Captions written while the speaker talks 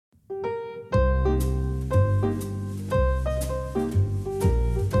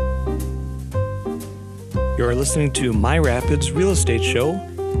You're listening to My Rapids Real Estate Show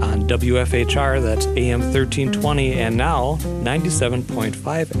on WFHR, that's AM 1320, and now 97.5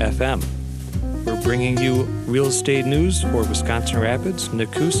 FM. We're bringing you real estate news for Wisconsin Rapids,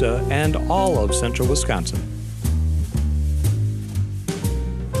 Nekoosa, and all of central Wisconsin.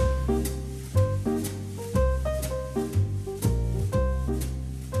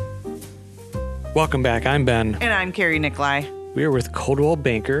 Welcome back. I'm Ben. And I'm Carrie Nicolai. We are with Coldwell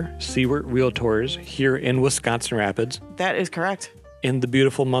Banker, Siewert Realtors here in Wisconsin Rapids. That is correct. In the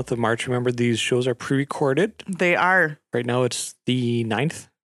beautiful month of March. Remember, these shows are pre-recorded. They are. Right now, it's the 9th.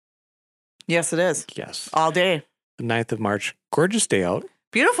 Yes, it is. Yes. All day. The 9th of March. Gorgeous day out.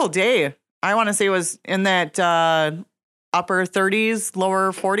 Beautiful day. I want to say it was in that upper 30s,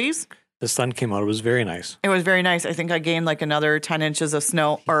 lower 40s. The sun came out. It was very nice. It was very nice. I think I gained like another 10 inches of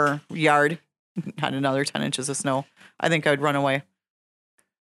snow or yard. Not another 10 inches of snow. I think I'd run away.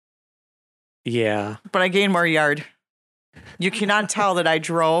 Yeah. But I gained more yard. You cannot tell that I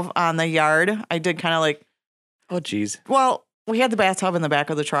drove on the yard. I did kind of like... Oh, geez. Well, we had the bathtub in the back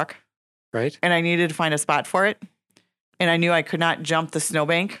of the truck. Right. And I needed to find a spot for it. And I knew I could not jump the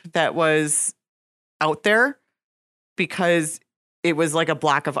snowbank that was out there because it was like a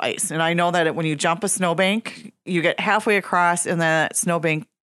block of ice. And I know that when you jump a snowbank, you get halfway across and then that snowbank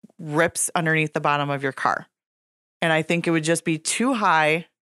rips underneath the bottom of your car. And I think it would just be too high,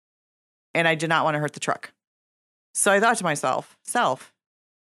 and I did not want to hurt the truck. So I thought to myself,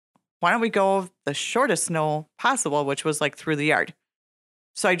 why don't we go the shortest snow possible, which was like through the yard.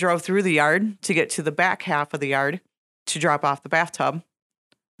 So I drove through the yard to get to the back half of the yard to drop off the bathtub,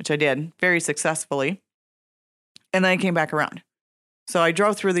 which I did very successfully. And then I came back around. So I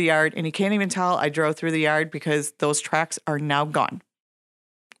drove through the yard, and you can't even tell I drove through the yard because those tracks are now gone.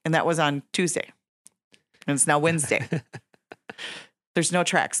 And that was on Tuesday. And it's now Wednesday. There's no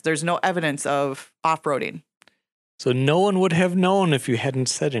tracks. There's no evidence of off-roading. So no one would have known if you hadn't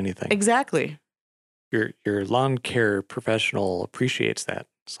said anything. Exactly. Your lawn care professional appreciates that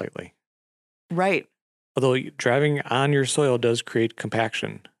slightly. Right. Although driving on your soil does create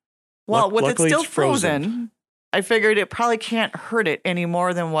compaction. Well, with it luckily still it's frozen. frozen, I figured it probably can't hurt it any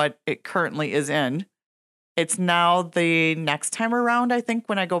more than what it currently is in. It's now the next time around, I think,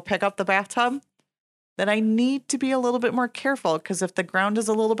 when I go pick up the bathtub, that I need to be a little bit more careful because if the ground is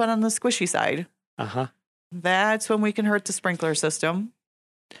a little bit on the squishy side, that's when we can hurt the sprinkler system.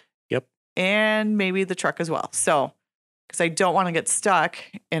 Yep. And maybe the truck as well. So, because I don't want to get stuck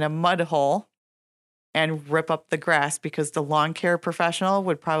in a mud hole and rip up the grass because the lawn care professional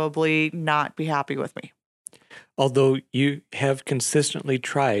would probably not be happy with me. Although you have consistently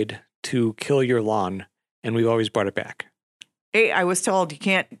tried to kill your lawn, and we've always brought it back. Hey, I was told you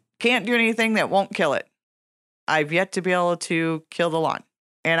can't do anything that won't kill it. I've yet to be able to kill the lawn,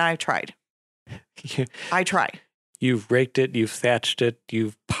 and I tried. I tried. You've raked it, you've thatched it,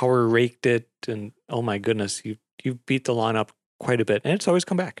 you've power raked it, and oh my goodness, you've beat the lawn up quite a bit, and it's always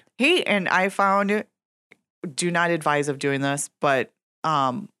come back. Hey, and I found, do not advise of doing this, but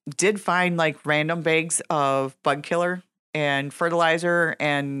did find like random bags of bug killer and fertilizer,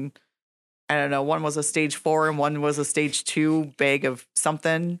 and I don't know, one was a stage 4 and one was a stage 2 bag of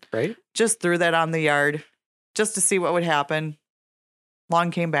something. Right. Just threw that on the yard just to see what would happen.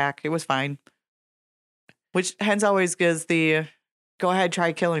 Lawn came back. It was fine. Which hence always gives the, go ahead,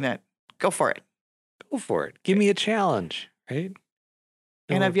 try killing it. Go for it. Go for it. Give me a challenge, right?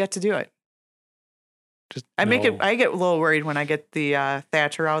 And No, I've yet to do it. just I no. get a little worried when I get the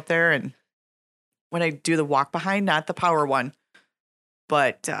thatcher out there and when I do the walk behind, not the power one,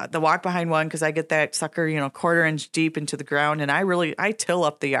 but the walk behind one, because I get that sucker, 1/4 inch deep into the ground, and I till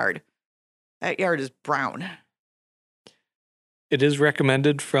up the yard. That yard is brown. It is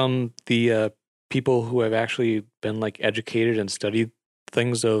recommended from the people who have actually been like educated and studied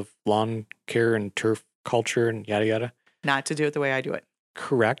things of lawn care and turf culture and yada yada. Not to do it the way I do it.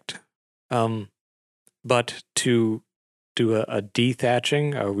 Correct. But to do a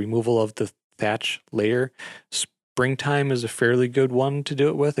dethatching, a removal of the thatch layer, springtime is a fairly good one to do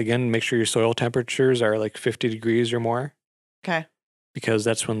it with. Again, make sure your soil temperatures are like 50 degrees or more. Okay. Because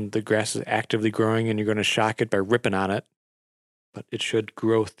that's when the grass is actively growing and you're going to shock it by ripping on it. But it should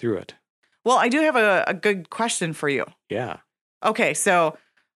grow through it. Well, I do have a good question for you. Yeah. Okay, so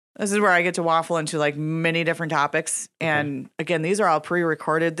this is where I get to waffle into like many different topics. And again, these are all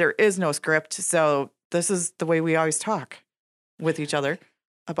pre-recorded. There is no script. So this is the way we always talk with each other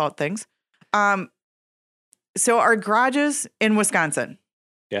about things. So our garages in Wisconsin.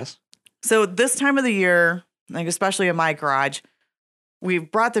 Yes. So this time of the year, like especially in my garage, we've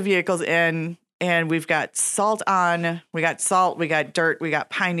brought the vehicles in and we've got salt on, we got salt, we got dirt, we got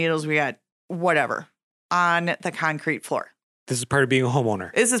pine needles, we got whatever. on the concrete floor. This is part of being a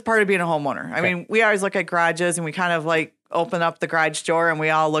homeowner. This is part of being a homeowner. I Okay. mean, we always look at garages and we kind of like open up the garage door and we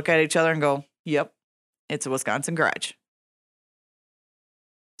all look at each other and go, yep, it's a Wisconsin garage.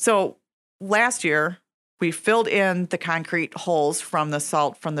 So last year, we filled in the concrete holes from the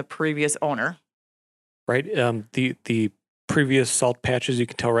salt from the previous owner. Right? The previous salt patches, you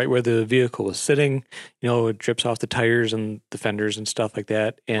can tell right where the vehicle was sitting. It drips off the tires and the fenders and stuff like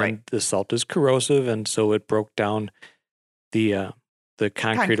that. And Right. the salt is corrosive, and so it broke down the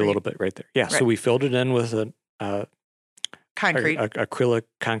concrete a little bit right there. Yeah, so Right. we filled it in with a Concrete. acrylic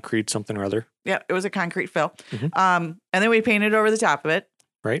concrete something or other, Yeah, it was a concrete fill. Mhm. And then we painted over the top of it.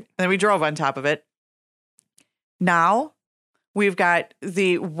 right? And then we drove on top of it. Now we've got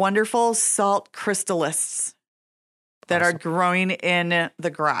the wonderful salt crystallists that are Awesome. growing in the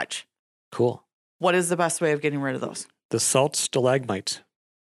garage. Cool. What is the best way of getting rid of those? The salt stalagmites.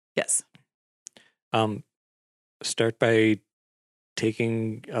 Yes. Start by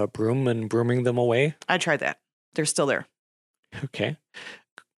taking a broom and brooming them away. I tried that. They're still there. Okay.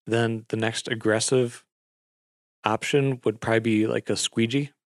 Then the next aggressive option would probably be like a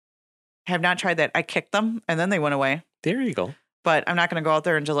squeegee. Have not tried that. I kicked them and then they went away. There you go. But I'm not going to go out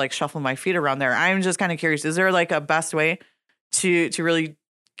there and just like shuffle my feet around there. I'm just kind of curious. Is there like a best way to really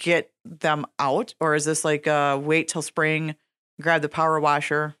get them out? Or is this like wait till spring, grab the power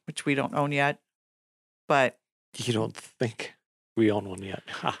washer, which we don't own yet, but You don't think we own one yet.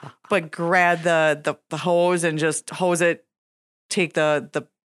 grab the hose and just hose it, take the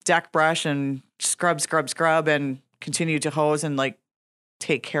deck brush and scrub and continue to hose and like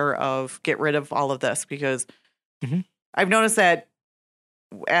take care of, get rid of all of this because Mhm. I've noticed that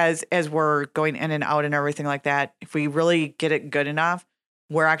as we're going in and out and everything like that, if we really get it good enough,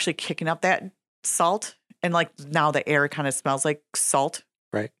 we're actually kicking up that salt. And like now the air kind of smells like salt.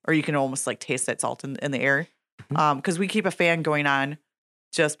 Right. Or you can almost like taste that salt in the air. Mhm. Because we keep a fan going on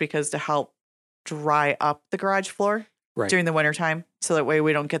just because to help dry up the garage floor Right. during the wintertime. So that way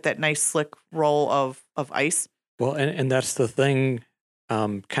we don't get that nice slick roll of ice. Well, and that's the thing,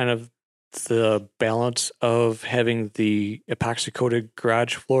 kind of the balance of having the epoxy coated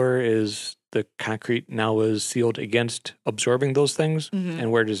garage floor is the concrete now is sealed against absorbing those things. Mhm.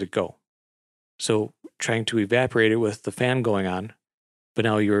 And where does it go? So trying to evaporate it with the fan going on, but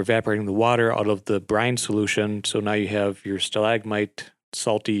now you're evaporating the water out of the brine solution. So now you have your stalagmite,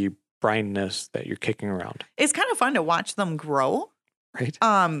 salty brineness that you're kicking around, It's kind of fun to watch them grow. right?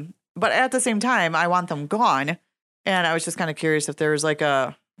 But at the same time, I want them gone. And I was just kind of curious if there was like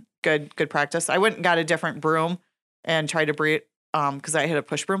a good practice. I went and got a different broom and tried to breathe because I had a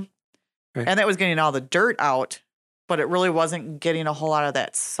push broom. Right. And that was getting all the dirt out, but it really wasn't getting a whole lot of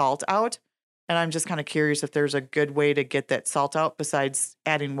that salt out. And I'm just kind of curious if there's a good way to get that salt out besides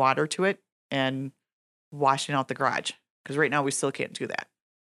adding water to it and washing out the garage. Because right now we still can't do that.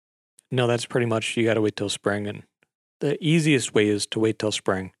 No, that's pretty much, you got to wait till spring. And the easiest way is to wait till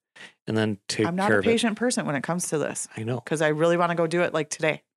spring and then take I'm not care a of it. patient person when it comes to this I know. because I really want to go do it like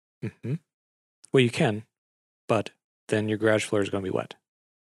today. Hmm. Well, you can, but then your garage floor is going to be wet.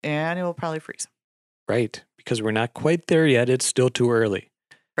 And it will probably freeze. Right. Because we're not quite there yet. It's still too early.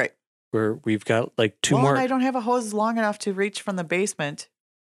 Right. We've got like two Well, more. and I don't have a hose long enough to reach from the basement.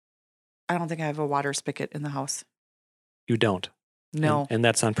 I don't think I have a water spigot in the house. You don't. No. And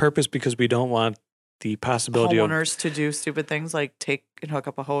that's on purpose because we don't want the possibility of. Homeowners to do stupid things like take and hook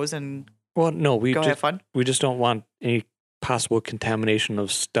up a hose and Well, no, go have fun. we just don't want any possible contamination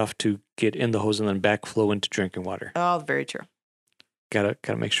of stuff to get in the hose and then backflow into drinking water. Oh, very true. Gotta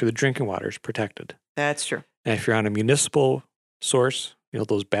make sure the drinking water is protected. That's true. And if you're on a municipal source,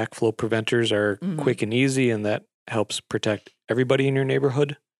 those backflow preventers are Mhm. quick and easy, and that helps protect everybody in your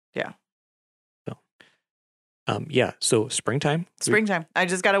neighborhood. Yeah. So, so springtime. Springtime. I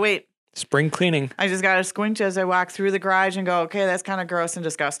just got to wait. Spring cleaning. I just got to squint as I walk through the garage and go, okay, that's kind of gross and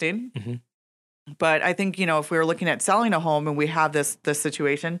disgusting. Mhm. But I think, if we were looking at selling a home and we have this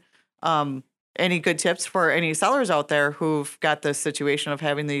situation, any good tips for any sellers out there who've got this situation of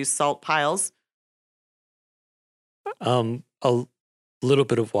having these salt piles, A little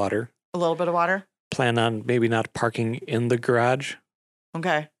bit of water. a little bit of water? Plan on maybe not parking in the garage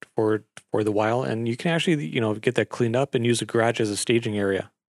Okay. for the while, and you can actually get that cleaned up and use the garage as a staging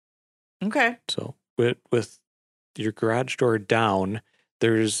area. Okay. So with your garage door down,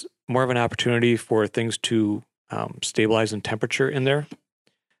 there's more of an opportunity for things to stabilize in temperature in there.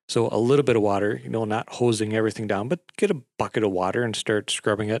 So a little bit of water, not hosing everything down, but get a bucket of water and start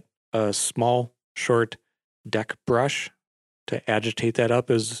scrubbing it. A small, short deck brush to agitate that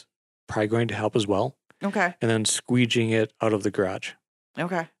up is probably going to help as well. Okay. And then squeegeeing it out of the garage.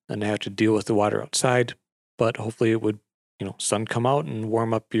 Okay. And have to deal with the water outside. but hopefully it would, sun come out and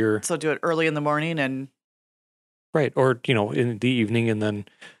warm up your, So do it early in the morning and right. Or, in the evening, and then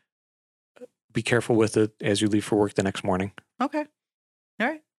be careful with it as you leave for work the next morning. okay. All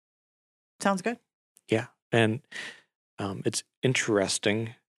right. Sounds good. Yeah. And it's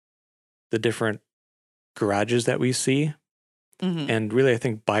interesting, the different garages that we see. Mm-hmm. And really, I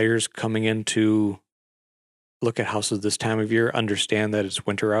think buyers coming in to look at houses this time of year understand that it's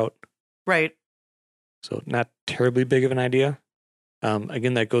winter out. Right. So not terribly big of an idea.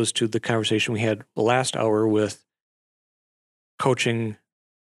 Again, that goes to the conversation we had last hour with coaching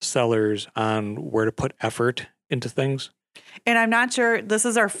sellers on where to put effort into things. And I'm not sure, this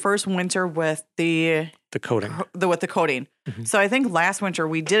is our first winter with the coating. With the coating. Mm-hmm. So I think last winter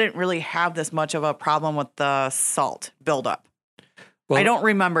we didn't really have this much of a problem with the salt buildup. Well, I don't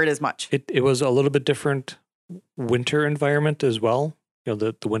remember it as much. It was a little bit different winter environment as well.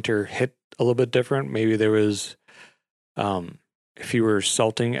 The winter hit a little bit different. Maybe there was fewer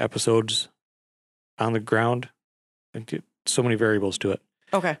salting episodes on the ground. So many variables to it.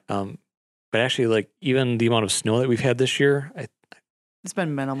 Okay. But actually, like, even the amount of snow that we've had this year, It's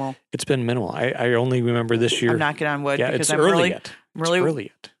been minimal. it's been minimal. I only remember this year. I'm knocking on wood Yeah, because it's I'm early really, yet. really, It's early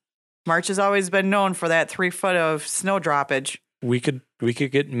yet. March has always been known for that 3 foot of snow droppage. We could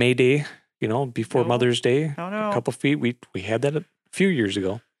get May Day, before No. Mother's Day. Oh no, A couple feet. We had that a few years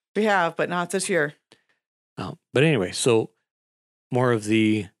ago. we have, but not this year. But anyway, so more of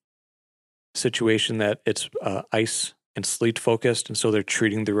the situation that it's ice and sleet focused, and so they're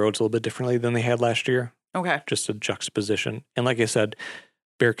treating the roads a little bit differently than they had last year. Okay. Just a juxtaposition. And like I said,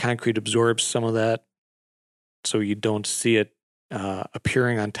 bare concrete absorbs some of that, so you don't see it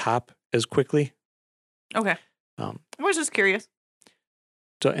appearing on top as quickly. Okay. I was just curious.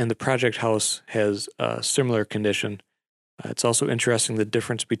 And the project house has a similar condition. It's also interesting, the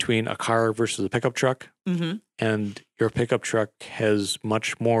difference between a car versus a pickup truck. Mm-hmm. And your pickup truck has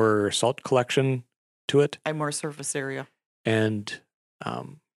much more salt collection to it. I have more surface area. And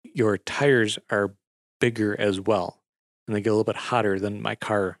your tires are bigger as well. And they get a little bit hotter than my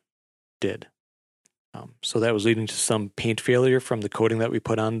car did. So that was leading to some paint failure from the coating that we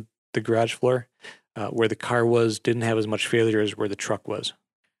put on the garage floor. Where the car didn't have as much failure as where the truck was.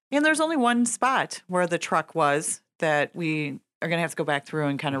 And there's only one spot where the truck was that we are going to have to go back through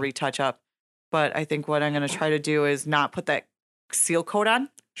and kind of retouch up. But I think what I'm going to try to do is not put that seal coat on.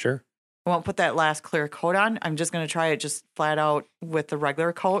 Sure. I won't put that last clear coat on. I'm just going to try it just flat out with the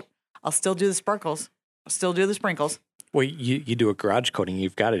regular coat. I'll still do the sprinkles. I'll still do the sprinkles. Well, you do a garage coating,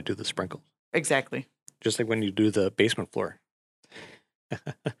 you've got to do the sprinkles. Exactly. Just like when you do the basement floor.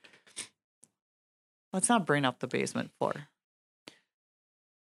 Let's not bring up the basement floor.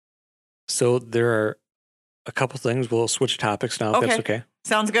 So there are a couple things. We'll switch topics now, if that's okay.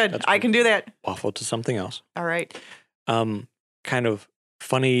 Sounds good. That's I good. can do that. Waffle to something else. All right. Kind of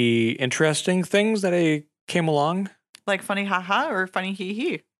funny, interesting things that I came along. Like funny haha or funny hee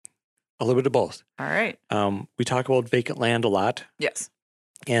hee? A little bit of both. All right. We talk about vacant land a lot. Yes.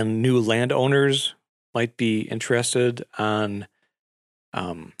 And new landowners might be interested on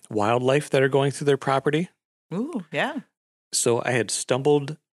wildlife that are going through their property. Ooh, yeah. So I had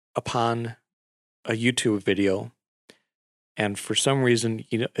stumbled upon a YouTube video, and for some reason,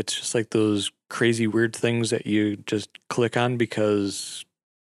 it's just like those crazy weird things that you just click on because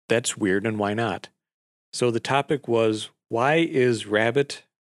that's weird and why not? So the topic was, why is rabbit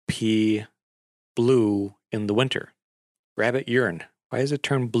pee blue in the winter? Rabbit urine. Why does it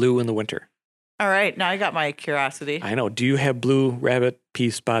turn blue in the winter? All right. Now I got my curiosity. I know. Do you have blue rabbit pee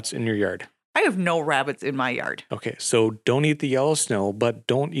spots in your yard? I have no rabbits in my yard. Okay, so don't eat the yellow snow, but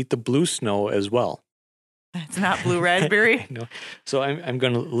don't eat the blue snow as well. It's not blue raspberry. No. So I'm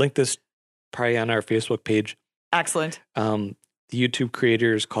going to link this probably on our Facebook page. Excellent. The YouTube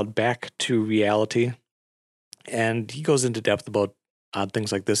creator is called Back to Reality, and he goes into depth about odd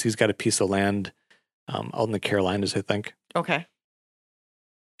things like this. He's got a piece of land out in the Carolinas, I think. Okay.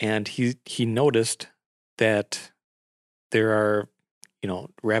 And he noticed that there are,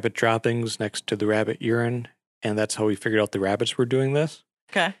 rabbit droppings next to the rabbit urine, and that's how he figured out the rabbits were doing this.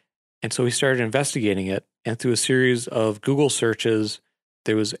 Okay. And so he started investigating it, and through a series of Google searches,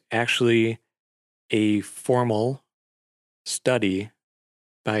 there was actually a formal study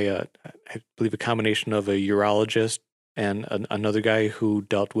by I believe a combination of a urologist and another guy who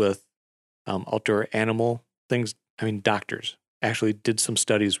dealt with outdoor animal things. Doctors actually did some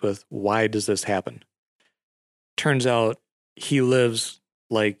studies with why does this happen. Turns out he lives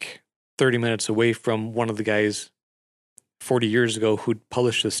like 30 minutes away from one of the guys 40 years ago who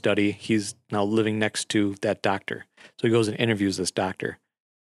published this study. He's now living next to that doctor. So he goes and interviews this doctor.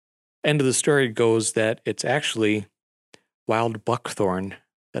 end of the story goes that it's actually wild buckthorn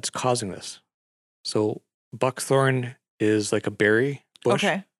that's causing this. So buckthorn is like a berry bush,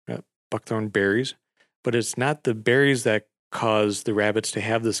 Okay. buckthorn berries, but it's not the berries that cause the rabbits to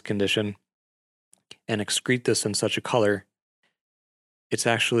have this condition and excrete this in such a color. It's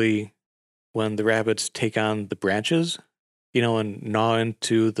actually when the rabbits take on the branches, and gnaw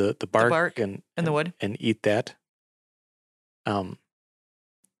into the bark, and the wood and eat that. And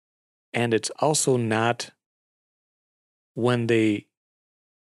it's also not when they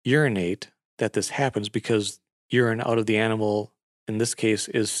urinate that this happens, because urine out of the animal, in this case,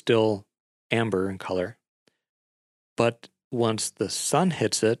 is still amber in color. But once the sun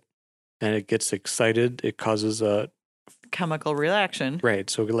hits it and it gets excited, it causes a chemical reaction. Right.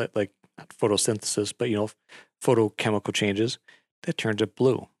 So like not photosynthesis, but photochemical changes that turns it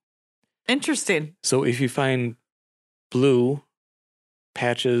blue. Interesting. So if you find blue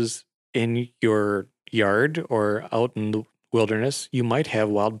patches in your yard or out in the wilderness, you might have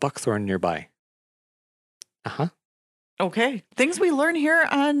wild buckthorn nearby. Okay. Things we learn here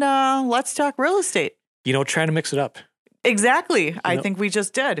on Let's Talk Real Estate. Trying to mix it up. Exactly. I think we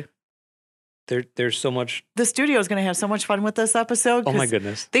just did. There's so much. The studio is going to have so much fun with this episode. Oh my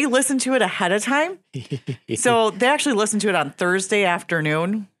goodness. They listen to it ahead of time. So they actually listen to it on Thursday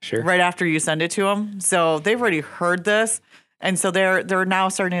afternoon. Sure. Right after you send it to them. So they've already heard this. And so they're now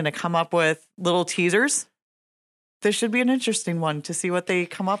starting to come up with little teasers. This should be an interesting one to see what they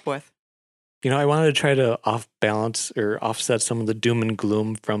come up with. I wanted to try to off-balance or offset some of the doom and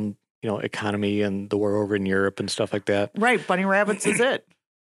gloom from, economy and the war over in Europe and stuff like that. Right. Bunny rabbits is it.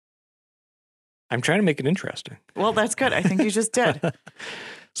 I'm trying to make it interesting. Well, that's good. I think you just did.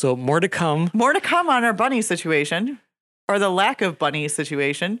 So more to come. More to come on our bunny situation, or the lack of bunny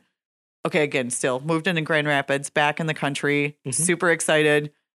situation. Okay, again, still moved into Grand Rapids, back in the country, super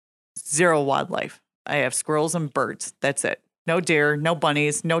excited. Zero wildlife. I have squirrels and birds. That's it. No deer, no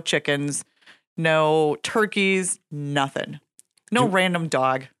bunnies, no chickens, no turkeys, nothing. No random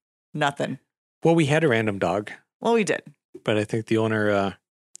dog, nothing. Well, we had a random dog. Well, we did. But I think the owner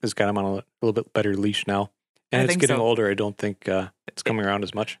has got him on a little bit better leash now. And it's getting older. I don't think it's coming around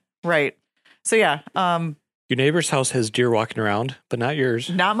as much. Right. So, yeah. Your neighbor's house has deer walking around, but not yours.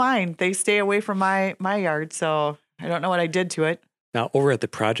 Not mine. They stay away from my yard, so I don't know what I did to it. Now, over at the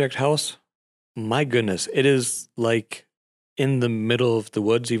project house, my goodness, it is like in the middle of the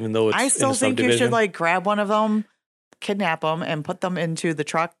woods, even though it's I still in a think you subdivision. should grab one of them, kidnap them, and put them into the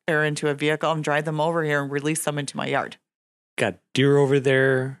truck or into a vehicle and drive them over here and release them into my yard. Got deer over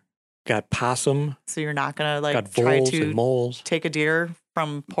there, got possum. So you're not going to got try voles to and moles. take a deer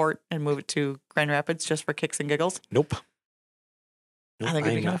from Port and move it to Grand Rapids just for kicks and giggles? Nope. I think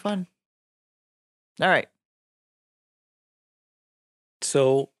it'd be kind of fun. All right.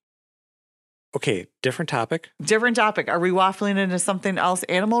 So, okay, different topic. Different topic. Are we waffling into something else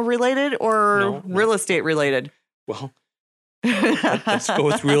animal related or No. real estate related? Well, let's go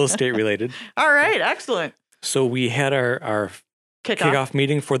with real estate related. All right. Excellent. So we had our kickoff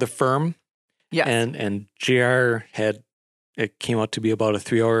meeting for the firm. Yes. And JR it came out to be about a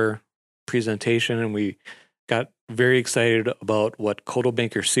 3-hour presentation, and we got very excited about what Coldwell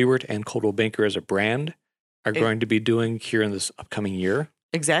Banker Seward and Coldwell Banker as a brand are going to be doing here in this upcoming year.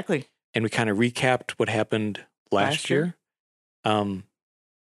 Exactly. And we kind of recapped what happened last year.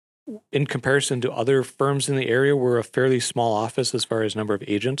 In comparison to other firms in the area, we're a fairly small office as far as number of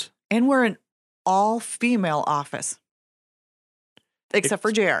agents. And we're an all-female office, except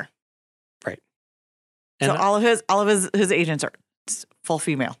for JR. Right. So all of his agents are full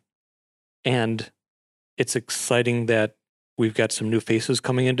female. And it's exciting that we've got some new faces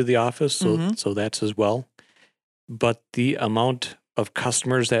coming into the office, so that's as well. But the amount of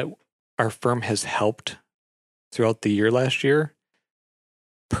customers that our firm has helped throughout the year last year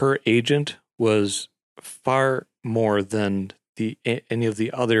per agent was far more than any of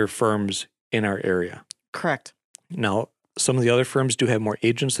the other firms in our area. Correct. Now, some of the other firms do have more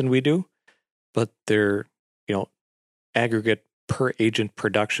agents than we do, but their aggregate per agent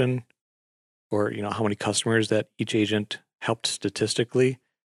production, or how many customers that each agent helped statistically,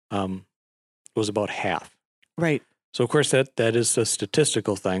 was about half. Right. So of course that is a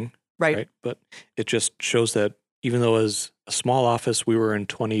statistical thing, right? But it just shows that even though as a small office we were in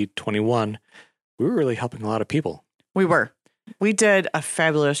 2021, we were really helping a lot of people. We were. We did a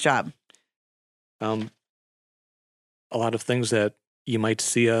fabulous job. A lot of things that you might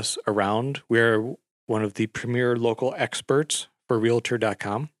see us around. We're one of the premier local experts for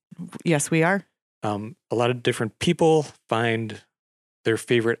Realtor.com. Yes, we are. A lot of different people find their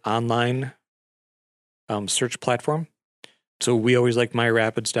favorite online search platform So we always like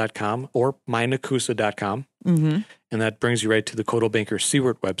myrapids.com or mynacusa.com. Mm-hmm. And that brings you right to the Coldwell Banker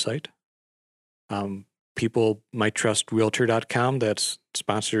Seward website. People might trust realtor.com. That's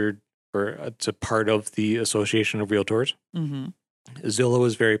sponsored, or it's a part of the Association of Realtors. Mm-hmm. Zillow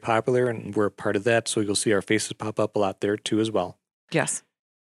is very popular, and we're a part of that. So you'll see our faces pop up a lot there too as well. Yes.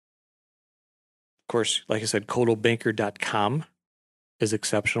 Of course, like I said, coldwellbanker.com is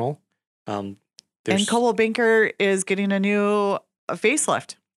exceptional. And Coldwell Banker is getting a new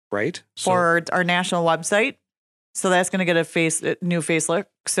facelift right for our national website. So that's going to get a new facelift.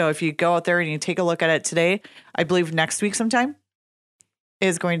 So if you go out there and you take a look at it today, I believe next week sometime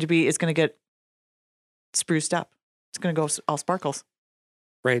it's going to get spruced up. It's going to go all sparkles.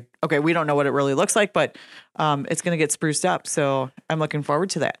 Right. Okay. We don't know what it really looks like, but it's going to get spruced up. So I'm looking forward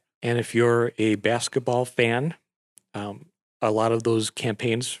to that. And if you're a basketball fan, a lot of those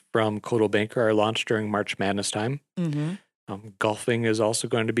campaigns from Coldwell Banker are launched during March Madness time. Mm-hmm. Golfing is also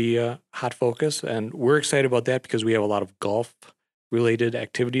going to be a hot focus, and we're excited about that because we have a lot of golf-related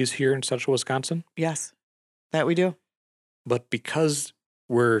activities here in central Wisconsin. Yes, that we do. But because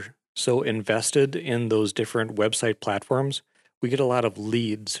we're so invested in those different website platforms, we get a lot of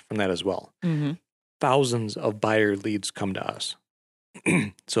leads from that as well. Mm-hmm. Thousands of buyer leads come to us.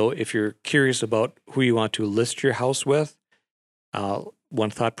 So if you're curious about who you want to list your house with, one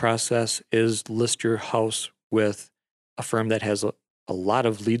thought process is list your house with a firm that has a lot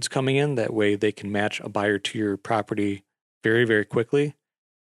of leads coming in. That way they can match a buyer to your property very, very quickly.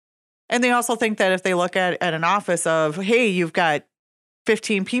 And they also think that if they look at an office of, hey, you've got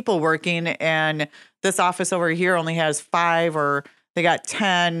 15 people working and this office over here only has 5, or they got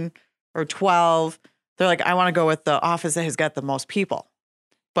 10 or 12, they're like, I want to go with the office that has got the most people.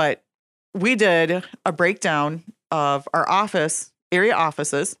 But we did a breakdown of our area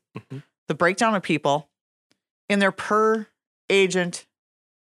offices, mm-hmm. the breakdown of people in their per agent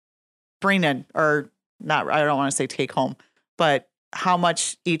bring in, or not, I don't want to say take home, but how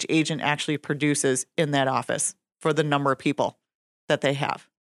much each agent actually produces in that office for the number of people that they have.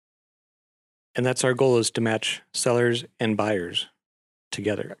 And that's our goal, is to match sellers and buyers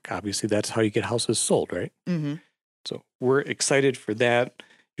together. Obviously, that's how you get houses sold, right? Mm-hmm. So we're excited for that.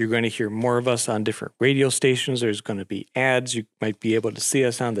 You're going to hear more of us on different radio stations. There's going to be ads. You might be able to see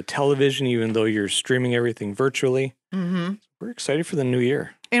us on the television, even though you're streaming everything virtually. Mm-hmm. We're excited for the new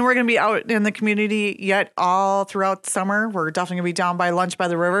year. And we're going to be out in the community yet all throughout summer. We're definitely going to be down by Lunch by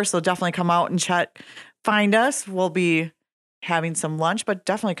the River. So definitely come out and find us. We'll be having some lunch, but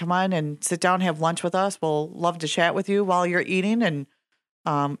definitely come on and sit down and have lunch with us. We'll love to chat with you while you're eating. And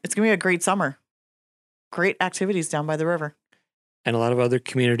it's going to be a great summer. Great activities down by the river. And a lot of other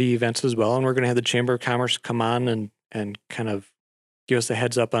community events as well. And we're going to have the Chamber of Commerce come on and kind of give us a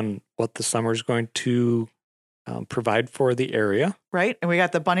heads up on what the summer is going to provide for the area. Right. And we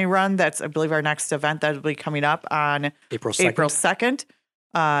got the Bunny Run. That's, I believe, our next event that will be coming up on April 2nd.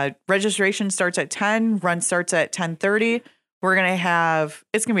 Registration starts at 10. Run starts at 10:30. We're going to have,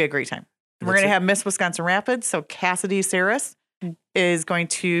 it's going to be a great time. We're going to have Miss Wisconsin Rapids. So Cassidy Saris is going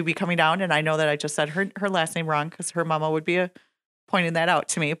to be coming down. And I know that I just said her last name wrong because her mama would be pointing that out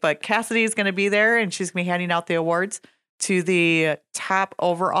to me. But Cassidy is going to be there, and she's going to be handing out the awards to the top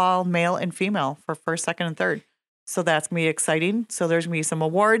overall male and female for first, second, and third. So that's going to be exciting. So there's going to be some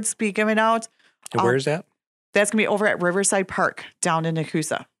awards be given out. And where is that? That's going to be over at Riverside Park down in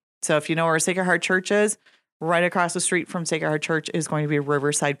Nacusa. So if you know where Sacred Heart Church is, right across the street from Sacred Heart Church is going to be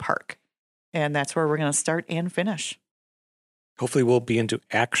Riverside Park. And that's where we're going to start and finish. Hopefully we'll be into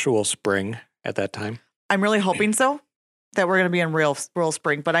actual spring at that time. I'm really hoping so, that we're going to be in real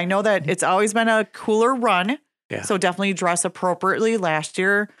spring. But I know that it's always been a cooler run. Yeah. So definitely dress appropriately. Last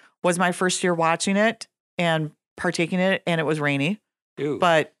year was my first year watching it and partaking in it, and it was rainy. Ew.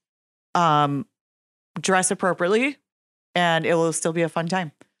 But dress appropriately, and it will still be a fun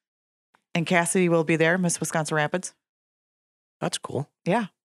time. And Cassidy will be there, Miss Wisconsin Rapids. That's cool. Yeah.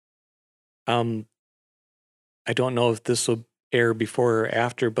 I don't know if this will air before or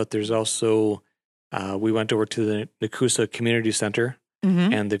after, but there's also, we went over to the Nacusa Community Center,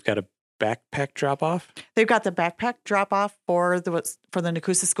 Mm-hmm. and they've got a backpack drop-off. They've got the backpack drop-off for the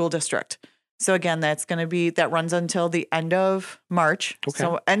Nacusa School District. So again, that runs until the end of March. Okay.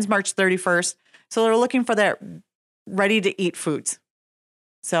 So it ends March 31st. So they're looking for that ready-to-eat foods.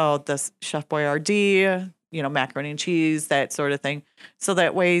 So the Chef Boyardee, macaroni and cheese, that sort of thing. So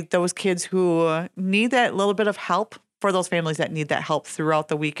that way those kids who need that little bit of help, for those families that need that help throughout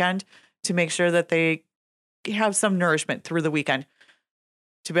the weekend, to make sure that they have some nourishment through the weekend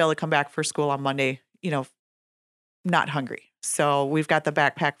to be able to come back for school on Monday, not hungry. So we've got the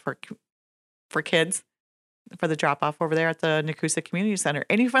backpack for kids for the drop off over there at the Nakusa Community Center.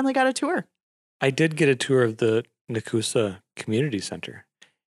 And you finally got a tour. I did get a tour of the Nakusa Community Center,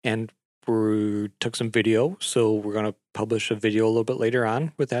 and we took some video. So we're going to publish a video a little bit later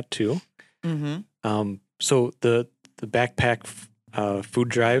on with that too. Mm-hmm. So the backpack food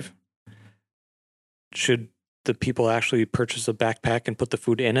drive, should the people actually purchase a backpack and put the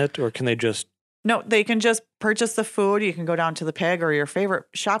food in it, or can they just? No, they can just purchase the food. You can go down to the Peg or your favorite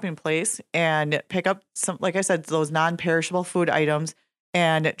shopping place and pick up some, like I said, those non-perishable food items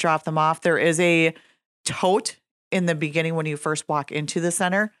and drop them off. There is a tote in the beginning when you first walk into the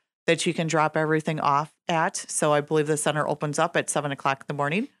center that you can drop everything off at. So I believe the center opens up at 7:00 in the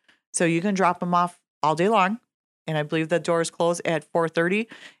morning. So you can drop them off all day long. And I believe the doors close at 4:30.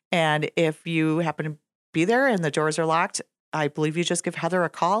 And if you happen to be there and the doors are locked, I believe you just give Heather a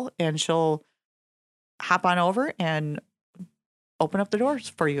call and she'll hop on over and open up the doors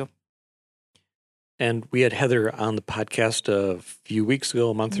for you. And we had Heather on the podcast a few weeks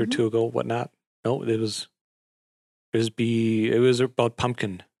ago, a month or two ago, whatnot. No, it was about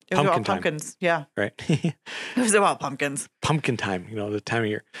pumpkin. It was about pumpkins. Yeah. Right. It was about pumpkins. Pumpkin time, the time of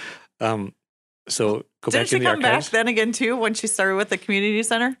year. So go back to the archives. Didn't she come back then again too when she started with the community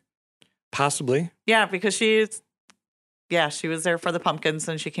center? Possibly. Yeah, because she was there for the pumpkins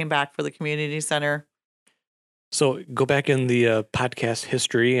and she came back for the community center. So go back in the podcast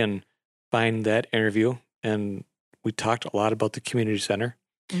history and find that interview. And we talked a lot about the community center.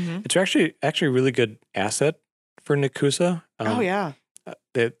 Mm-hmm. It's actually a really good asset for Nakusa. Oh, yeah.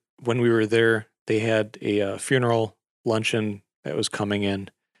 That when we were there, they had a funeral luncheon that was coming in,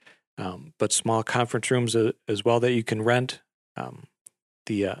 but small conference rooms as well that you can rent.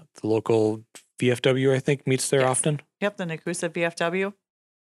 The local VFW, I think, meets there often. Yep, the Nakusa VFW.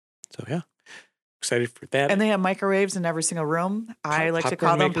 So, yeah. Excited for that. And they have microwaves in every single room. I like to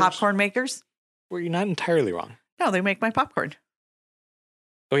call them popcorn makers. Well, you're not entirely wrong. No, they make my popcorn.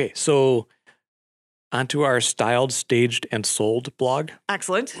 Okay, so onto our Styled, Staged, and Sold blog.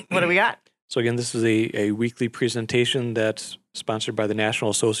 Excellent. What do we got? So again, this is a weekly presentation that's sponsored by the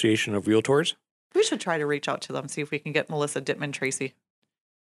National Association of Realtors. We should try to reach out to them, see if we can get Melissa Dittman Tracy.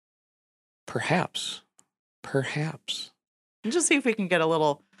 Perhaps. And just see if we can get her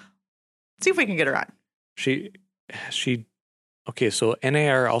on. Okay, so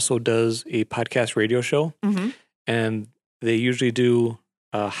NAR also does a podcast radio show, and they usually do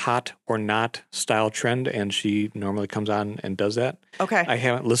a hot or not style trend, and she normally comes on and does that. Okay. I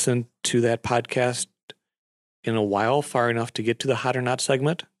haven't listened to that podcast in a while, far enough to get to the hot or not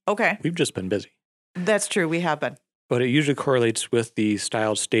segment. Okay. We've just been busy. That's true. We have been. But it usually correlates with the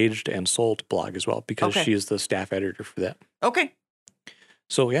Styled, Staged, and Sold blog as well, because she is the staff editor for that. Okay.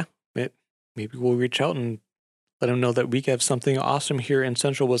 So, yeah, maybe we'll reach out and let them know that we have something awesome here in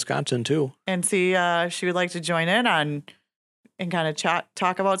central Wisconsin, too. And see, she would like to join in on and kind of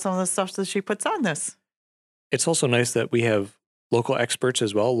talk about some of the stuff that she puts on this. It's also nice that we have local experts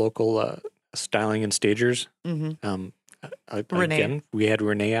as well, local styling and stagers. Mm-hmm. Renee. Again, we had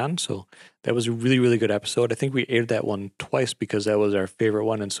Renee on, so that was a really, really good episode. I think we aired that one twice because that was our favorite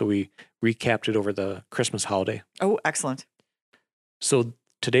one, and so we recapped it over the Christmas holiday. Oh, excellent. So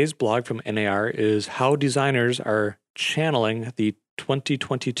today's blog from NAR is how designers are channeling the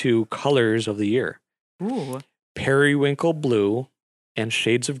 2022 colors of the year. Ooh. Periwinkle blue and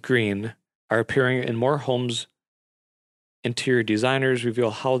shades of green are appearing in more homes. Interior designers reveal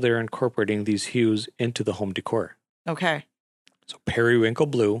how they're incorporating these hues into the home decor. Okay. So periwinkle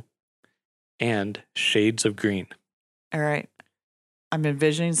blue and shades of green. All right. I'm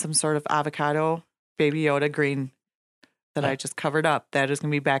envisioning some sort of avocado Baby Yoda green that I just covered up. That is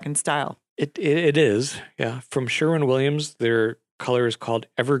going to be back in style. It is. Yeah. From Sherwin-Williams, their color is called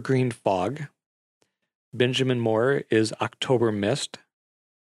Evergreen Fog. Benjamin Moore is October Mist.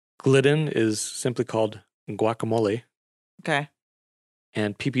 Glidden is simply called Guacamole. Okay.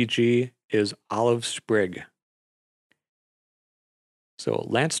 And PPG is Olive Sprig. So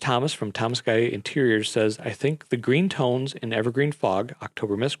Lance Thomas from Thomas Guy Interiors says, I think the green tones in Evergreen Fog,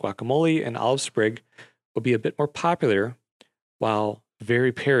 October Mist, Guacamole, and Olive Sprig will be a bit more popular, while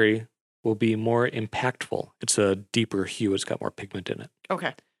Very Perry will be more impactful. It's a deeper hue. It's got more pigment in it.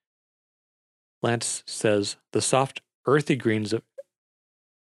 Okay. Lance says, the soft, earthy greens of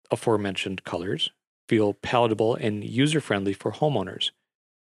aforementioned colors feel palatable and user-friendly for homeowners.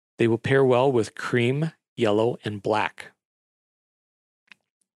 They will pair well with cream, yellow, and black.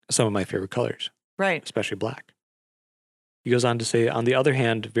 Some of my favorite colors. Right. Especially black. He goes on to say, on the other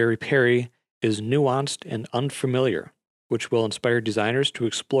hand, Very Perry is nuanced and unfamiliar, which will inspire designers to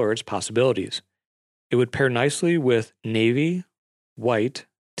explore its possibilities. It would pair nicely with navy, white,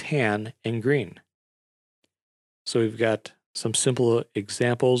 tan, and green. So we've got some simple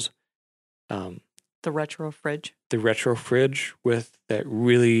examples. The retro fridge. The retro fridge with that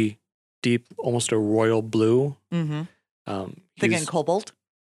really deep, almost a royal blue. Mm-hmm. Thinking cobalt.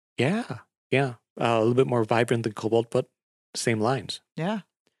 Yeah. A little bit more vibrant than cobalt, but same lines. Yeah.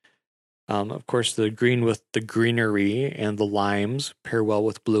 Of course, the green with the greenery and the limes pair well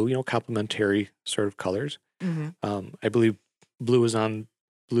with blue, complementary sort of colors. Mm-hmm. I believe blues and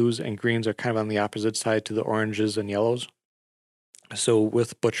greens are kind of on the opposite side to the oranges and yellows. So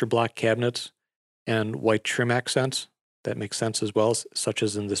with butcher block cabinets and white trim accents, that makes sense as well, such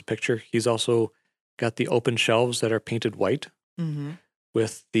as in this picture. He's also got the open shelves that are painted white Mm-hmm.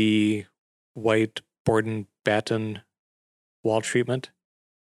 with the white Borden batten wall treatment.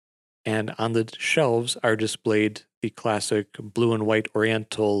 And on the shelves are displayed the classic blue and white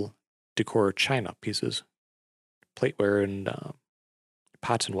oriental decor china pieces, plateware and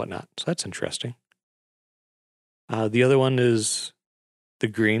pots and whatnot. So that's interesting. The other one is the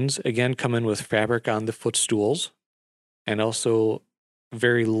greens, again, come in with fabric on the footstools and also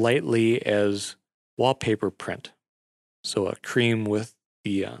very lightly as wallpaper print. So a cream with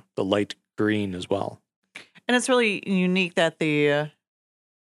the light green as well. And it's really unique that the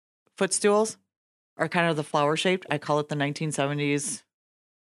footstools are kind of the flower shaped. I call it the 1970s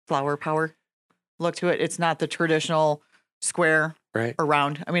flower power look to it. It's not the traditional square Right. or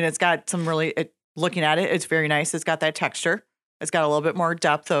round. I mean, it's got some looking at it, it's very nice. It's got that texture. It's got a little bit more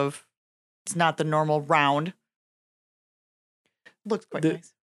depth of, it's not the normal round. Looks quite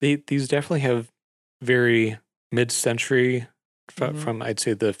nice. These definitely have very mid-century from I'd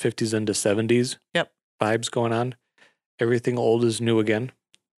say the 50s into 70s. Yep. Vibes going on. Everything old is new again.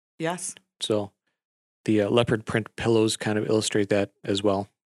 Yes. So the leopard print pillows kind of illustrate that as well.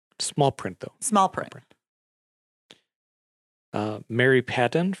 Small print though. Small print. Mary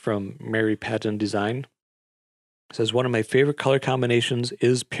Patton from Mary Patton Design says, one of my favorite color combinations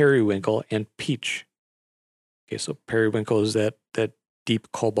is periwinkle and peach. Okay, so periwinkle is that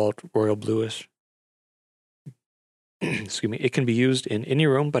deep cobalt royal bluish. Excuse me. It can be used in any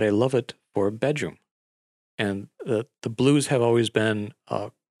room, but I love it for a bedroom. And the blues have always been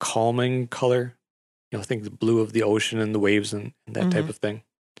a calming color. I think the blue of the ocean and the waves and that type of thing.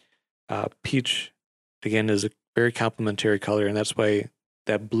 Peach, again, is a very complementary color, and that's why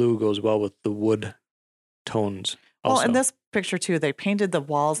that blue goes well with the wood tones. Also. Well, in this picture too, they painted the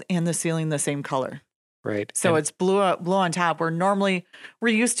walls and the ceiling the same color. Right. So it's blue on top. We're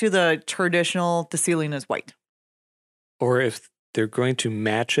used to the traditional, the ceiling is white. Or if they're going to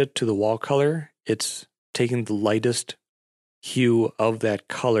match it to the wall color, it's taking the lightest hue of that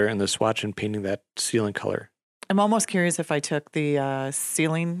color and the swatch and painting that ceiling color. I'm almost curious if I took the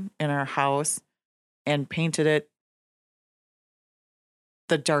ceiling in our house and painted it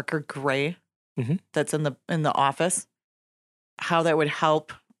the darker gray that's in the office, how that would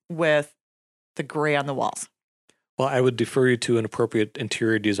help with the gray on the walls. Well, I would defer you to an appropriate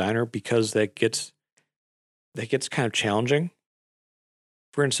interior designer because that gets kind of challenging.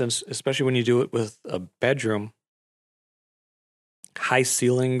 For instance, especially when you do it with a bedroom, high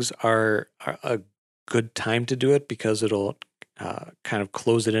ceilings are a good time to do it because it'll kind of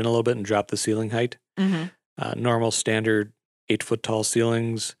close it in a little bit and drop the ceiling height. Normal standard 8-foot tall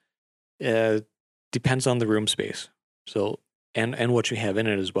ceilings depends on the room space. So and what you have in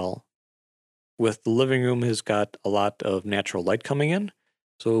it as well. With the living room has got a lot of natural light coming in,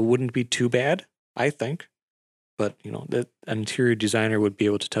 so it wouldn't be too bad, I think. But an interior designer would be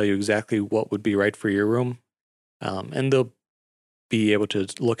able to tell you exactly what would be right for your room, and they'll be able to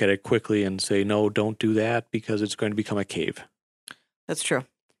look at it quickly and say, no, don't do that because it's going to become a cave. That's true.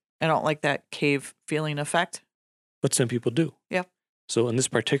 I don't like that cave feeling effect. But some people do. Yeah. So in this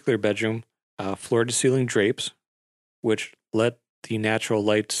particular bedroom, floor to ceiling drapes, which let the natural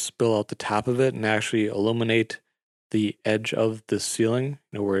light spill out the top of it and actually illuminate the edge of the ceiling,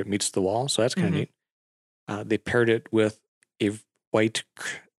 where it meets the wall. So that's kind of neat. They paired it with a white,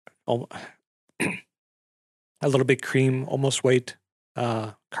 a little bit cream, almost white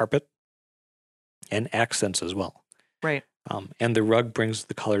carpet and accents as well. Right. And the rug brings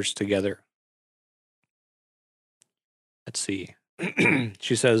the colors together. Let's see.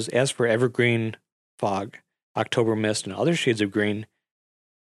 She says, as for evergreen fog, October mist, and other shades of green,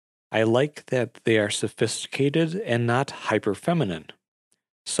 I like that they are sophisticated and not hyper-feminine.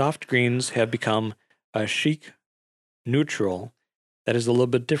 Soft greens have become a chic neutral that is a little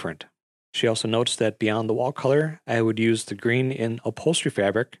bit different. She also notes that beyond the wall color, I would use the green in upholstery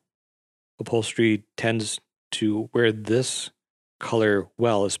fabric. Upholstery tends to wear this color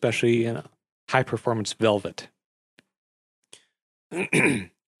well, especially in high-performance velvet.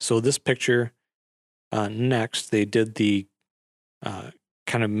 So this picture Next, they did the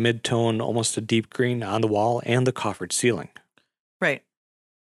kind of mid-tone, almost a deep green on the wall and the coffered ceiling. Right.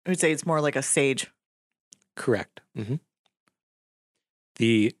 I would say it's more like a sage. Correct.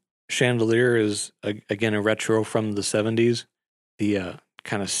 The chandelier is, again, a retro from the 70s. The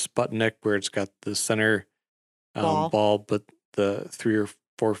kind of Sputnik where it's got the center ball, but the 3 or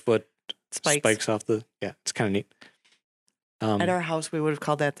 4 foot spikes off the... Yeah, it's kind of neat. At our house, we would have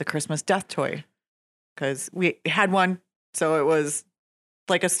called that the Christmas death toy because we had one. So it was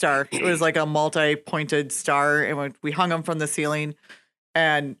like a star. It was like a multi-pointed star. And we hung them from the ceiling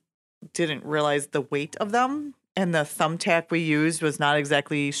and didn't realize the weight of them. And the thumbtack we used was not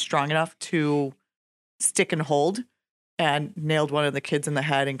exactly strong enough to stick and hold, and nailed one of the kids in the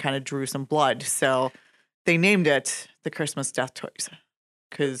head and kind of drew some blood. So they named it the Christmas death toys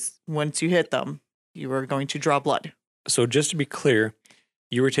because once you hit them, you were going to draw blood. So just to be clear,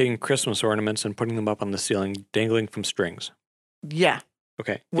 you were taking Christmas ornaments and putting them up on the ceiling, dangling from strings. Yeah.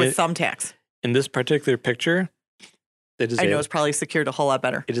 Okay. With thumbtacks. In this particular picture, I know it's probably secured a whole lot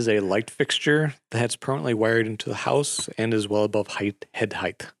better. It is a light fixture that's permanently wired into the house and is well above head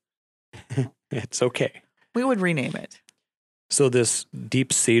height. It's okay. We would rename it. So this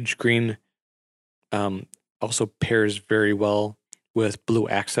deep sage green also pairs very well with blue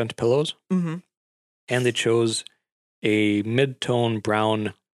accent pillows. Mm-hmm. And they chose a mid-tone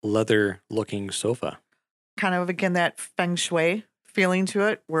brown leather-looking sofa. Kind of, again, that feng shui feeling to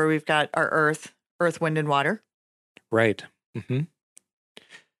it, where we've got our earth, wind, and water. Right. Mm-hmm.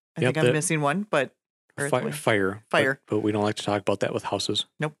 I think I'm missing one, but fire. But we don't like to talk about that with houses.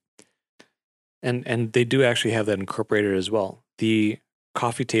 Nope. And they do actually have that incorporated as well. The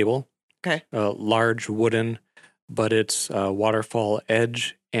coffee table, large wooden, but it's a waterfall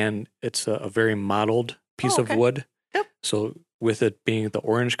edge, and it's a very modeled piece of wood. Yep. So with it being the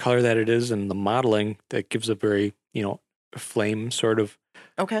orange color that it is and the modeling, that gives a very, flame sort of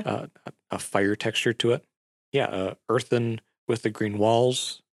a fire texture to it. Yeah, earthen with the green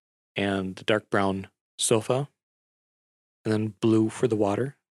walls and the dark brown sofa, and then blue for the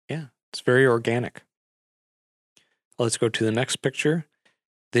water. Yeah, it's very organic. Let's go to the next picture.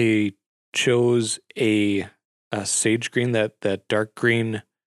 They chose a sage green, that dark green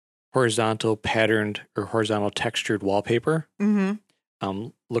horizontal patterned or horizontal textured wallpaper. Mm-hmm.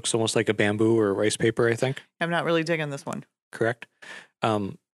 Looks almost like a bamboo or rice paper, I think. I'm not really digging this one. Correct.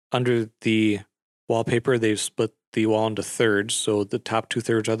 Under the wallpaper, they've split the wall into thirds. So the top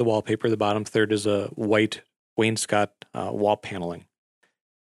 2/3 are the wallpaper. The bottom third is a white wainscot wall paneling,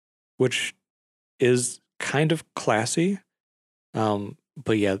 which is kind of classy.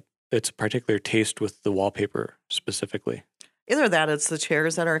 But yeah, it's a particular taste with the wallpaper specifically. Either that, it's the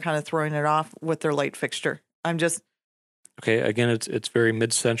chairs that are kind of throwing it off with their light fixture. Okay, again, it's very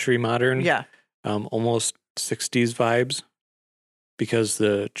mid-century modern. Yeah. Almost 60s vibes, because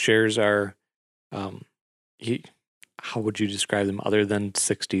the chairs are, how would you describe them other than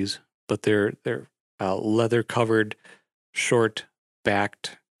 60s? But they're leather-covered,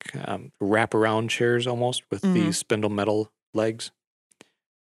 short-backed, wrap-around chairs almost with the spindle metal legs.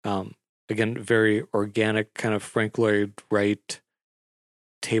 Again, very organic, kind of Frank Lloyd Wright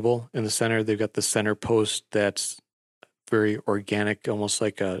table in the center. They've got the center post that's very organic, almost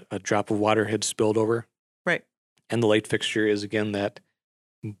like a drop of water had spilled over. Right. And the light fixture is, again, that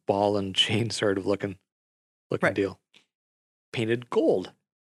ball and chain sort of looking deal. Painted gold,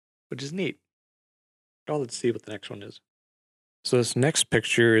 which is neat. Oh, let's see what the next one is. So this next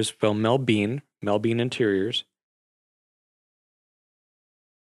picture is from Mel Bean Interiors.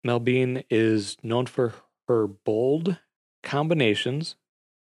 Mel Bean is known for her bold combinations.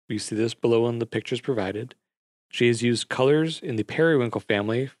 You see this below in the pictures provided. She has used colors in the periwinkle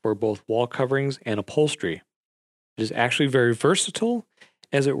family for both wall coverings and upholstery. It is actually very versatile,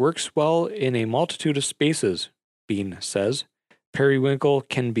 as it works well in a multitude of spaces, Bean says. Periwinkle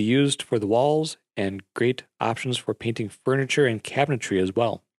can be used for the walls and great options for painting furniture and cabinetry as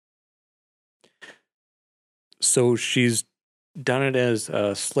well. So she's done it as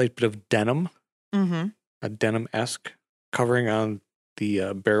a slight bit of denim, a denim-esque covering on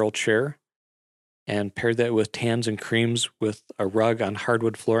the barrel chair, and paired that with tans and creams with a rug on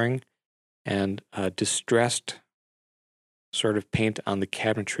hardwood flooring and distressed sort of paint on the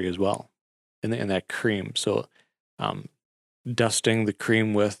cabinetry as well, in that cream. So dusting the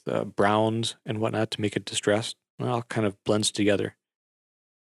cream with browns and whatnot to make it distressed, it all kind of blends together.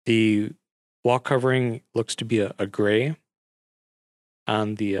 The wall covering looks to be a gray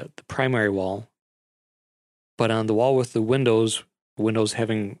on the primary wall, but on the wall with the windows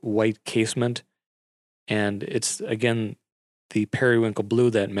having white casement, and it's, again, the periwinkle blue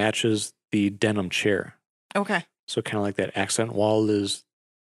that matches the denim chair. Okay. So kind of like that accent wall is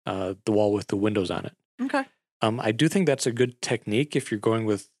the wall with the windows on it. Okay. I do think that's a good technique if you're going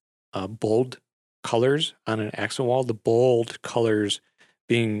with bold colors on an accent wall. The bold colors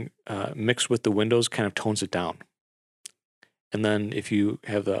being mixed with the windows kind of tones it down. And then if you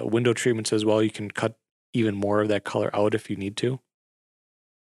have the window treatments as well, you can cut even more of that color out if you need to.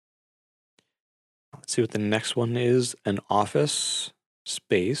 Let's see what the next one is. An office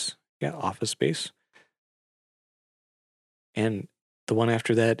space. Yeah, office space. And the one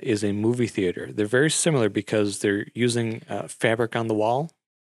after that is a movie theater. They're very similar because they're using fabric on the wall,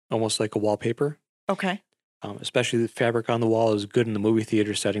 almost like a wallpaper. Okay. Especially the fabric on the wall is good in the movie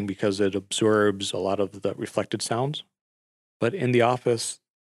theater setting because it absorbs a lot of the reflected sounds. But in the office,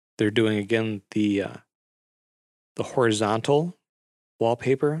 they're doing again the horizontal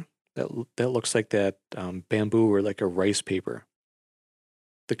wallpaper that looks like that bamboo or like a rice paper.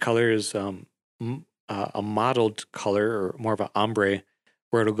 The color is a mottled color or more of an ombre,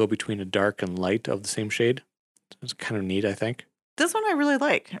 where it'll go between a dark and light of the same shade. So it's kind of neat, I think. This one I really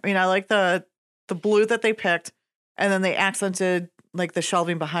like. I mean, I like the blue that they picked, and then they accented like the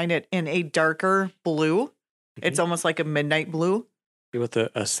shelving behind it in a darker blue. It's almost like a midnight blue. With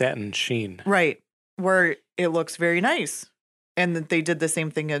a satin sheen. Right. Where it looks very nice. And they did the same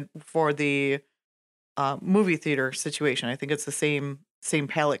thing for the movie theater situation. I think it's the same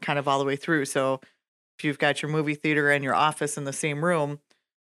palette kind of all the way through. So if you've got your movie theater and your office in the same room,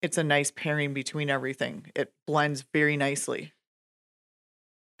 it's a nice pairing between everything. It blends very nicely.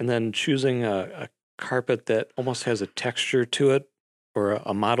 And then choosing a carpet that almost has a texture to it or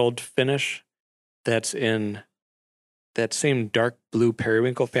a mottled finish that's in that same dark blue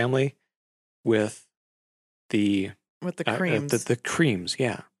periwinkle family with the creams. The creams,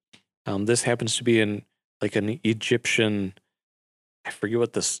 yeah. This happens to be in like an Egyptian, I forget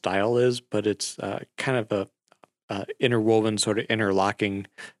what the style is, but it's kind of a interwoven sort of interlocking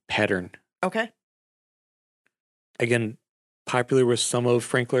pattern. Okay. Again, popular with some of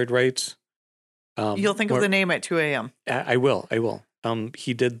Frank Lloyd Wright's. You'll think of the name at 2 a.m. I will.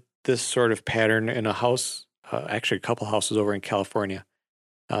 He did this sort of pattern in a house, actually a couple houses over in California.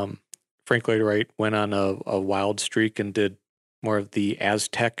 Frank Lloyd Wright went on a wild streak and did more of the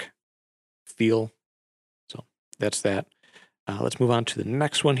Aztec feel. So that's that. Let's move on to the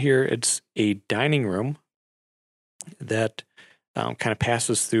next one here. It's a dining room that kind of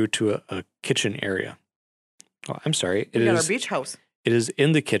passes through to a kitchen area. Oh, I'm sorry. We got our beach house. It is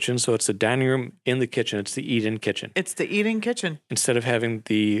in the kitchen, so it's a dining room in the kitchen. It's the eat-in kitchen. It's the eat-in kitchen. Instead of having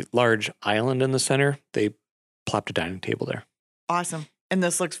the large island in the center, they plopped a dining table there. Awesome. And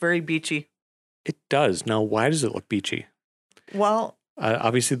this looks very beachy. It does. Now, why does it look beachy? Well,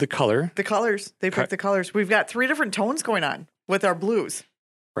 obviously the color. The colors. They picked the colors. We've got 3 different tones going on with our blues.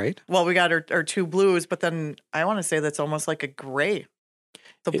 Right. Well, we got our 2 blues, but then I want to say that's almost like a gray.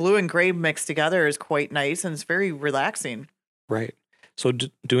 The blue and gray mixed together is quite nice, and it's very relaxing. Right. So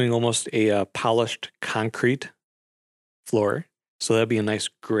doing almost a polished concrete floor. So that'd be a nice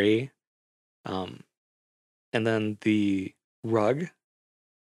gray. And then the rug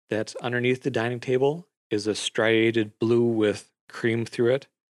that's underneath the dining table is a striated blue with cream through it.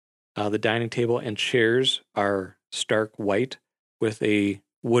 The dining table and chairs are stark white with a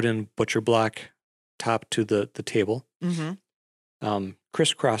wooden butcher block top to the table. Mm-hmm.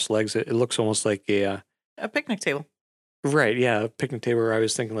 Crisscross legs. It looks almost like a picnic table. Right, yeah, a picnic table. I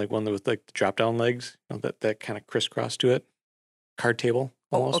was thinking like one with like the drop down legs, that kind of crisscross to it. Card table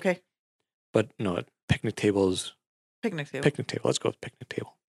almost. Oh, okay. But no, picnic table is picnic table. Picnic table. Let's go with picnic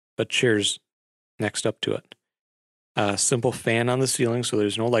table. But chairs next up to it. Simple fan on the ceiling, so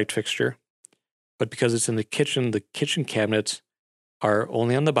there's no light fixture. But because it's in the kitchen cabinets are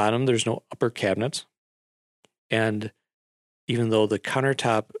only on the bottom. There's no upper cabinets. And even though the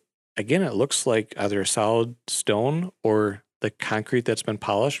countertop, again, it looks like either a solid stone or the concrete that's been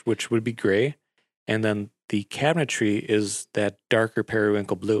polished, which would be gray. And then the cabinetry is that darker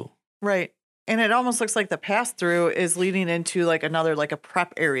periwinkle blue. Right. And it almost looks like the pass-through is leading into like another, like a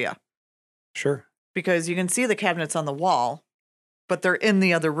prep area. Sure. Because you can see the cabinets on the wall, but they're in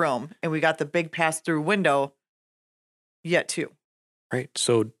the other room. And we got the big pass-through window yet too. Right.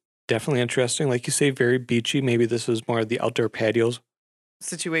 So definitely interesting. Like you say, very beachy. Maybe this is more of the outdoor patios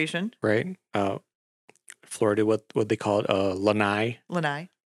situation. Right. Florida, what they call it, lanai. Lanai.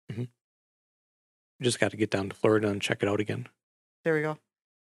 Mm-hmm. You just got to get down to Florida and check it out again. There we go.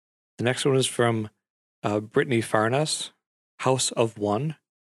 The next one is from Brittany Farnes, House of One.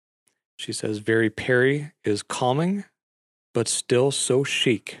 She says, very Perry is calming, but still so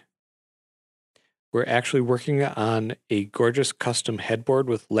chic. We're actually working on a gorgeous custom headboard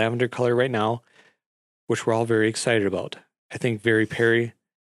with lavender color right now, which we're all very excited about. I think Very Perry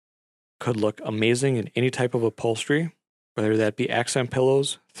could look amazing in any type of upholstery, whether that be accent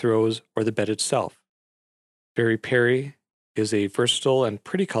pillows, throws, or the bed itself. Very Perry is a versatile and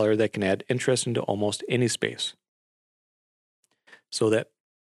pretty color that can add interest into almost any space. So that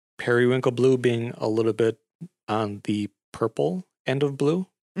periwinkle blue being a little bit on the purple end of blue.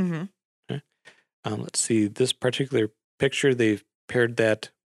 Mm-hmm. Okay. Let's see, this particular picture, they've paired that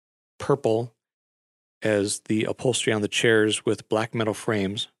purple as the upholstery on the chairs with black metal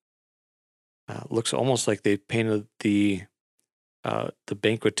frames. Looks almost like they painted the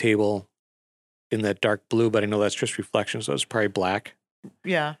banquet table in that dark blue, but I know that's just reflection, so it's probably black.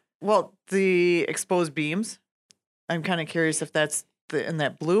 Yeah. Well, the exposed beams, I'm kind of curious if that's in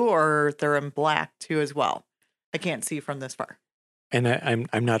that blue or they're in black too as well. I can't see from this far. And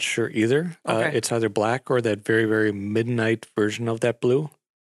I'm not sure either. Okay. It's either black or that very, very midnight version of that blue,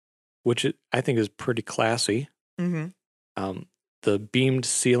 which I think is pretty classy. Mm-hmm. The beamed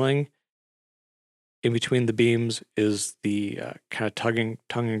ceiling, in between the beams is the kind of tongue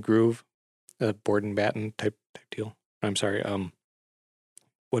and groove, board and batten type deal. I'm sorry.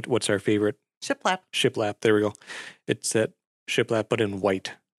 What's our favorite? Shiplap. Shiplap. There we go. It's that shiplap, but in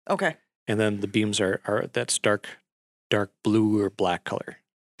white. Okay. And then the beams are that dark blue or black color.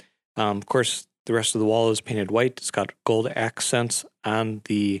 Of course, the rest of the wall is painted white. It's got gold accents on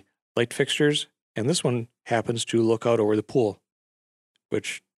the light fixtures. And this one happens to look out over the pool,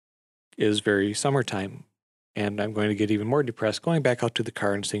 which is very summertime. And I'm going to get even more depressed going back out to the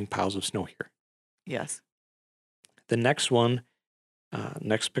car and seeing piles of snow here. Yes. The next one,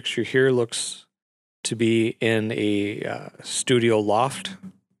 next picture here looks to be in a studio loft.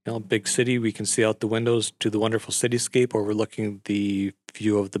 Big city. We can see out the windows to the wonderful cityscape overlooking the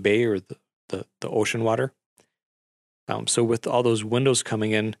view of the bay or the ocean water. So with all those windows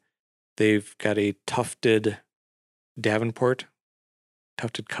coming in, they've got a tufted Davenport,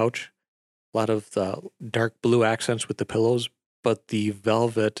 tufted couch. A lot of the dark blue accents with the pillows, but the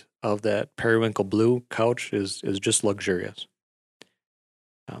velvet of that periwinkle blue couch is just luxurious.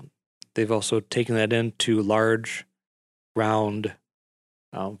 They've also taken that into large, round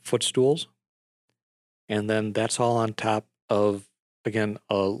footstools. And then that's all on top of, again,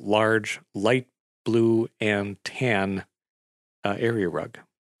 a large light blue and tan area rug.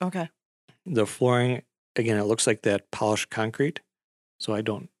 Okay. The flooring, again, it looks like that polished concrete. So I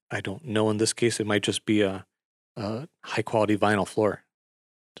don't know. In this case, it might just be a high quality vinyl floor.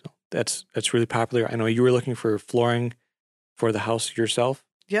 So that's really popular. I know you were looking for flooring for the house yourself.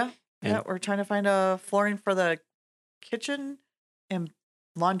 Yeah. Yeah. We're trying to find a flooring for the kitchen and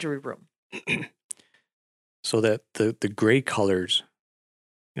laundry room. So that the gray colors,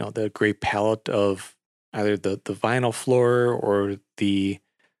 the gray palette of either the vinyl floor or the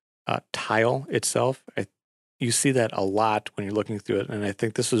tile itself, you see that a lot when you're looking through it. And I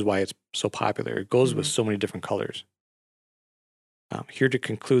think this is why it's so popular. It goes with so many different colors. Here to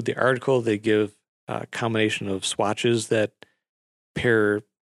conclude the article, they give a combination of swatches that pair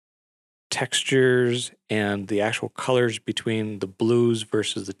textures and the actual colors between the blues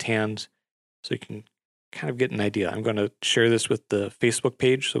versus the tans, so you can kind of get an idea. I'm going to share this with the Facebook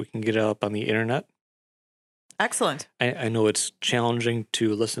page so we can get it up on the internet. Excellent. I know it's challenging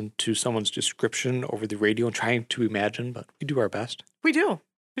to listen to someone's description over the radio and trying to imagine, but we do our best. We do.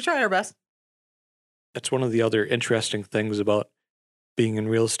 We try our best. That's one of the other interesting things about being in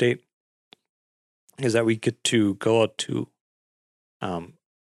real estate, is that we get to go out to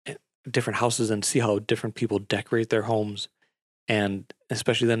different houses and see how different people decorate their homes. And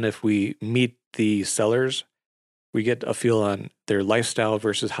especially then if we meet the sellers, we get a feel on their lifestyle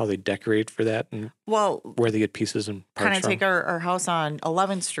versus how they decorate for that and where they get pieces and parts kind of take our house on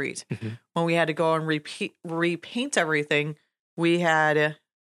 11th Street. Mm-hmm. When we had to go and repaint everything, we had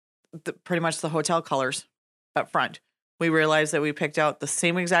pretty much the hotel colors up front. We realized that we picked out the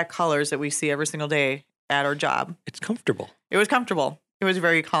same exact colors that we see every single day at our job. It's comfortable. It was comfortable. It was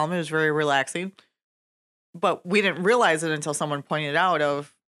very calm. It was very relaxing. But we didn't realize it until someone pointed out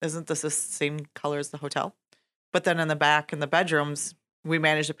isn't this the same color as the hotel? But then in the back, in the bedrooms, we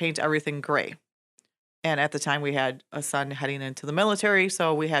managed to paint everything gray. And at the time, we had a son heading into the military,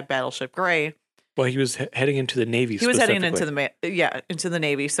 so we had Battleship Gray. Well, he was heading into the Navy. He was heading into the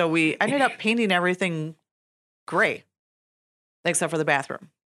Navy. So we ended up painting everything gray, except for the bathroom.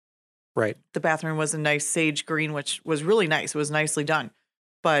 Right. The bathroom was a nice sage green, which was really nice. It was nicely done.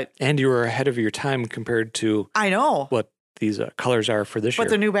 And you were ahead of your time compared to what these colors are for this year. But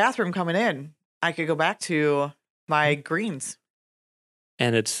the new bathroom coming in, I could go back to my greens.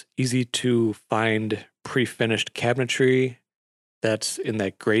 And it's easy to find pre-finished cabinetry that's in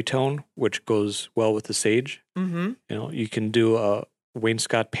that gray tone, which goes well with the sage. Mm-hmm. You know, you can do a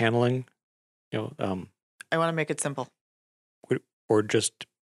wainscot paneling, you know, I want to make it simple. or just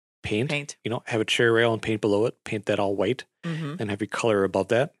paint. Paint. You know, have a chair rail and paint below it, paint that all white, Mm-hmm. and have your color above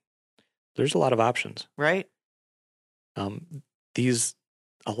that. There's a lot of options. Right. A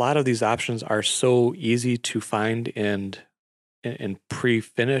lot of these options are so easy to find in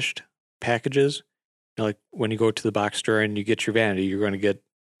pre-finished packages. You know, like when you go to the box store and you get your vanity, you're going to get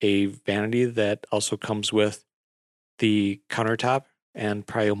a vanity that also comes with the countertop and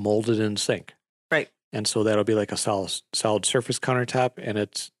probably a molded in sink. Right. And so that'll be like a solid surface countertop, and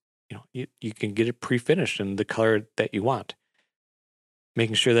it's, you know, you can get it pre-finished in the color that you want.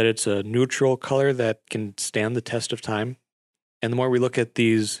 Making sure that it's a neutral color that can stand the test of time. And the more we look at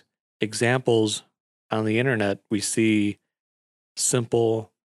these examples on the internet, we see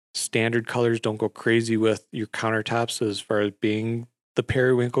simple, standard colors. Don't go crazy with your countertops as far as being the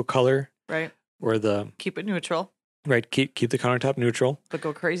periwinkle color. Right. Or the... Keep it neutral. Right, keep the countertop neutral. But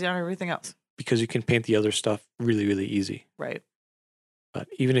go crazy on everything else. Because you can paint the other stuff really, really easy. Right. But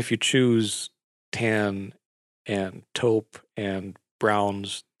even if you choose tan and taupe and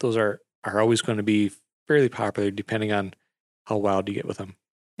browns, those are always going to be fairly popular depending on how wild you get with them.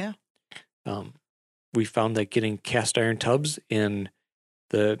 Yeah. We found that getting cast iron tubs in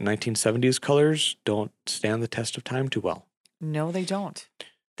the 1970s colors don't stand the test of time too well. No, they don't.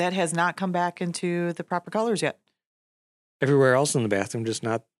 That has not come back into the proper colors yet. Everywhere else in the bathroom, just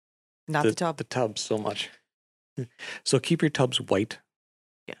not the tub. The tubs so much. So keep your tubs white.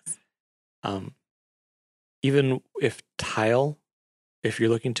 Yes. Even if you're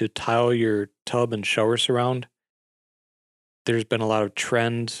looking to tile your tub and shower surround, there's been a lot of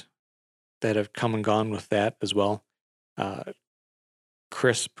trends that have come and gone with that as well.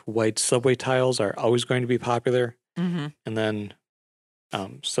 Crisp white subway tiles are always going to be popular. Mm-hmm. And then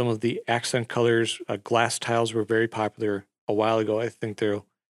some of the accent colors, glass tiles were very popular a while ago. I think they'll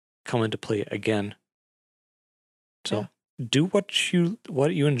come into play again. So do what you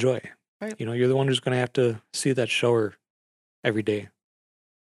enjoy. Right. You know, you're the one who's going to have to see that shower every day.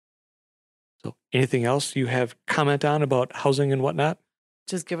 So anything else you have comment on about housing and whatnot?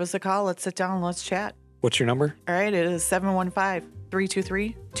 Just give us a call. Let's sit down and let's chat. What's your number? All right. It is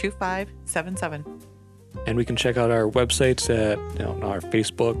 715-323-2577. And we can check out our websites at our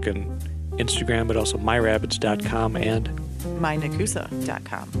Facebook and Instagram, but also myrapids.com and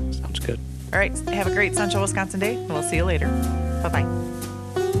mynakusa.com. Sounds good. All right. Have a great Central Wisconsin day, and we'll see you later. Bye-bye.